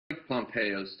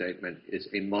Pompeo's statement is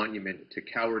a monument to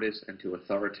cowardice and to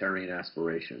authoritarian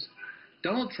aspirations.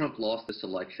 Donald Trump lost this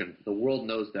election. The world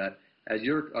knows that. As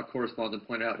your correspondent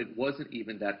pointed out, it wasn't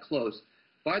even that close.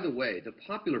 By the way, the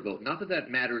popular vote, not that that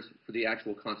matters for the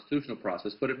actual constitutional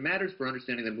process, but it matters for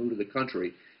understanding the mood of the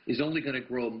country, is only going to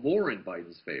grow more in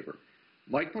Biden's favor.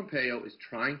 Mike Pompeo is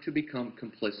trying to become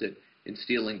complicit in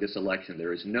stealing this election.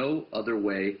 There is no other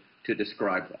way to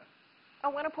describe that. I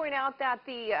want to point out that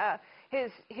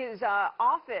his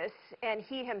office and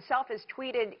he himself has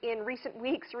tweeted in recent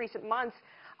weeks, recent months,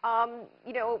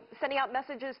 sending out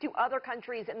messages to other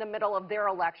countries in the middle of their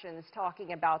elections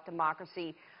talking about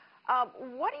democracy.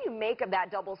 What do you make of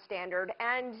that double standard?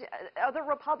 And other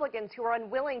Republicans who are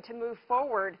unwilling to move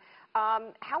forward,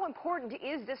 how important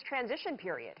is this transition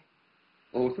period?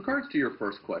 Well, with regards to your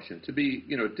first question, to be,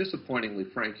 disappointingly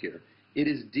frank here, it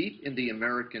is deep in the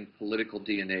American political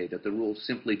DNA that the rules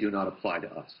simply do not apply to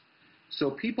us.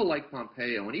 So people like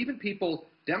Pompeo and even people,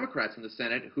 Democrats in the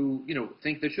Senate, who,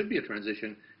 think there should be a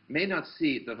transition, may not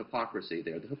see the hypocrisy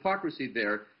there. The hypocrisy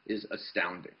there is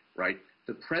astounding, right?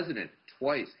 The president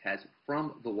twice has,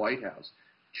 from the White House,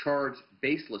 charged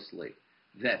baselessly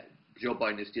that Joe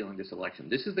Biden is stealing this election.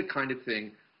 This is the kind of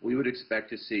thing we would expect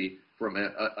to see from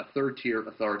a third-tier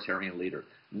authoritarian leader,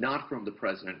 not from the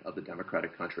president of the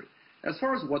democratic country. As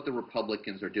far as what the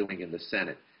Republicans are doing in the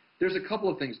Senate, there's a couple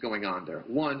of things going on there.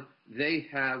 One, they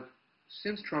have,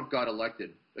 since Trump got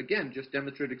elected, again, just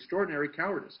demonstrated extraordinary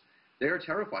cowardice. They are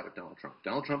terrified of Donald Trump.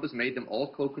 Donald Trump has made them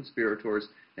all co-conspirators,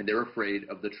 and they're afraid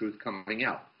of the truth coming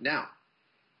out. Now,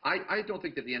 I don't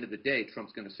think that at the end of the day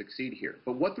Trump's going to succeed here.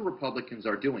 But what the Republicans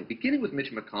are doing, beginning with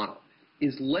Mitch McConnell,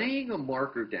 is laying a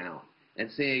marker down and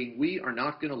saying we are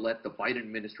not going to let the Biden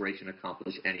administration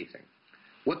accomplish anything.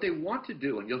 What they want to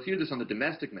do, and you'll hear this on the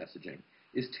domestic messaging,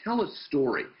 is tell a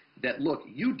story that, look,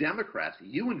 you Democrats,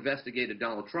 you investigated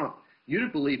Donald Trump. You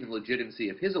didn't believe in the legitimacy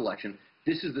of his election.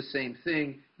 This is the same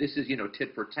thing. This is,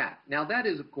 tit for tat. Now, that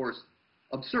is, of course,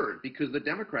 absurd because the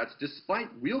Democrats, despite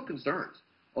real concerns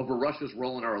over Russia's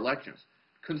role in our elections,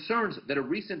 concerns that a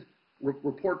recent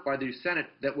report by the Senate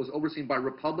that was overseen by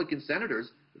Republican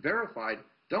senators verified,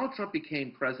 Donald Trump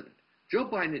became president. Joe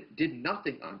Biden did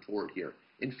nothing untoward here.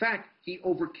 In fact, he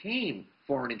overcame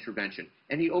foreign intervention,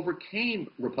 and he overcame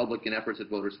Republican efforts at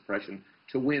voter suppression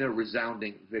to win a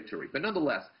resounding victory. But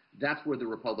nonetheless, that's where the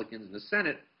Republicans in the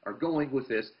Senate are going with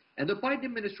this, and the Biden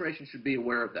administration should be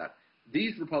aware of that.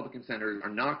 These Republican senators are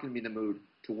not going to be in the mood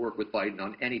to work with Biden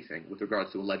on anything with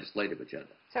regards to a legislative agenda.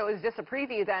 So is this a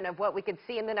preview, then, of what we could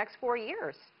see in the next 4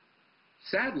 years?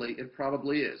 Sadly, it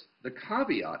probably is. The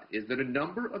caveat is that a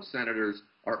number of senators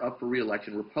are up for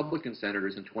re-election, Republican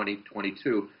senators in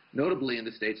 2022, notably in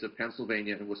the states of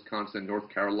Pennsylvania and Wisconsin, North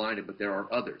Carolina, but there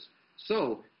are others.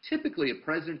 So typically a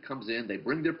president comes in, they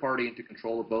bring their party into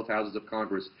control of both houses of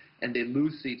Congress, and they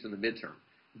lose seats in the midterm.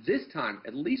 This time,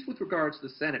 at least with regards to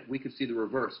the Senate, we could see the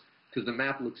reverse because the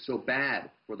map looks so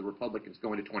bad for the Republicans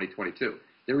going to 2022.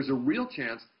 There is a real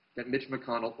chance that Mitch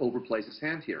McConnell overplays his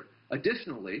hand here.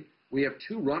 Additionally, we have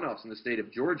two runoffs in the state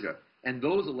of Georgia, and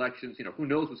those elections, who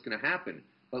knows what's going to happen.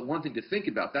 But one thing to think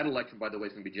about, that election, by the way,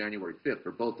 is going to be January 5th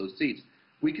for both those seats.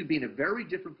 We could be in a very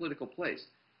different political place.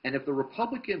 And if the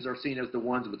Republicans are seen as the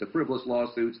ones with the frivolous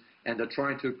lawsuits and they're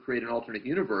trying to create an alternate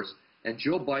universe, and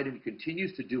Joe Biden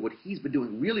continues to do what he's been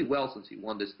doing really well since he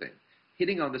won this thing,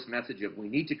 hitting on this message of we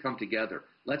need to come together,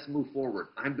 let's move forward,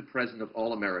 I'm the president of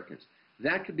all Americans,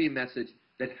 that could be a message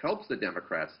that helps the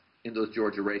Democrats in those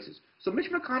Georgia races. So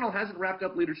Mitch McConnell hasn't wrapped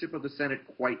up leadership of the Senate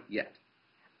quite yet.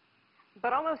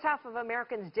 But almost half of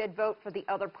Americans did vote for the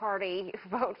other party,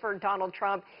 vote for Donald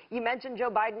Trump. You mentioned Joe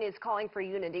Biden is calling for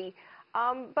unity.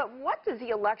 But what does the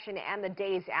election and the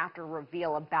days after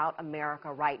reveal about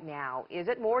America right now? Is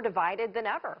it more divided than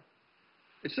ever?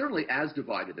 It's certainly as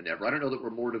divided than ever. I don't know that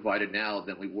we're more divided now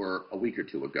than we were a week or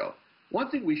two ago. One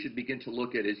thing we should begin to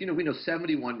look at is, we know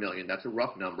 71 million, that's a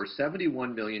rough number,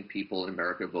 71 million people in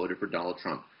America voted for Donald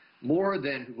Trump. More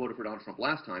than who voted for Donald Trump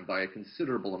last time by a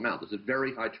considerable amount. There's a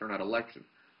very high turnout election.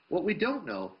 What we don't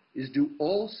know is, do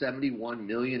all 71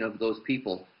 million of those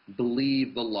people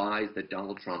believe the lies that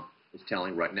Donald Trump is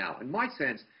telling right now? And my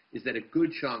sense is that a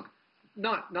good chunk,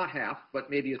 not half, but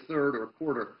maybe a third or a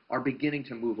quarter, are beginning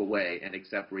to move away and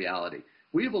accept reality.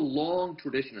 We have a long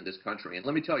tradition in this country, and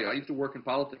let me tell you, I used to work in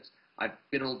politics. I've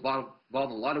been involved in a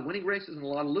lot of winning races and a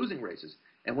lot of losing races.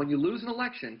 And when you lose an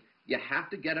election, you have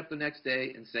to get up the next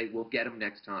day and say, we'll get him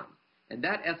next time. And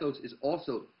that ethos is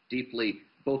also deeply,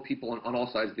 both people on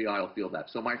all sides of the aisle feel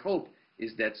that. So my hope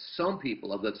is that some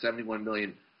people of that 71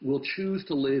 million will choose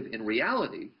to live in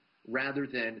reality rather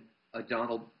than a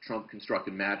Donald Trump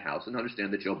constructed madhouse and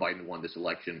understand that Joe Biden won this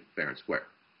election fair and square.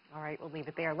 All right, we'll leave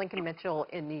it there. Lincoln Mitchell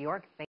in New York.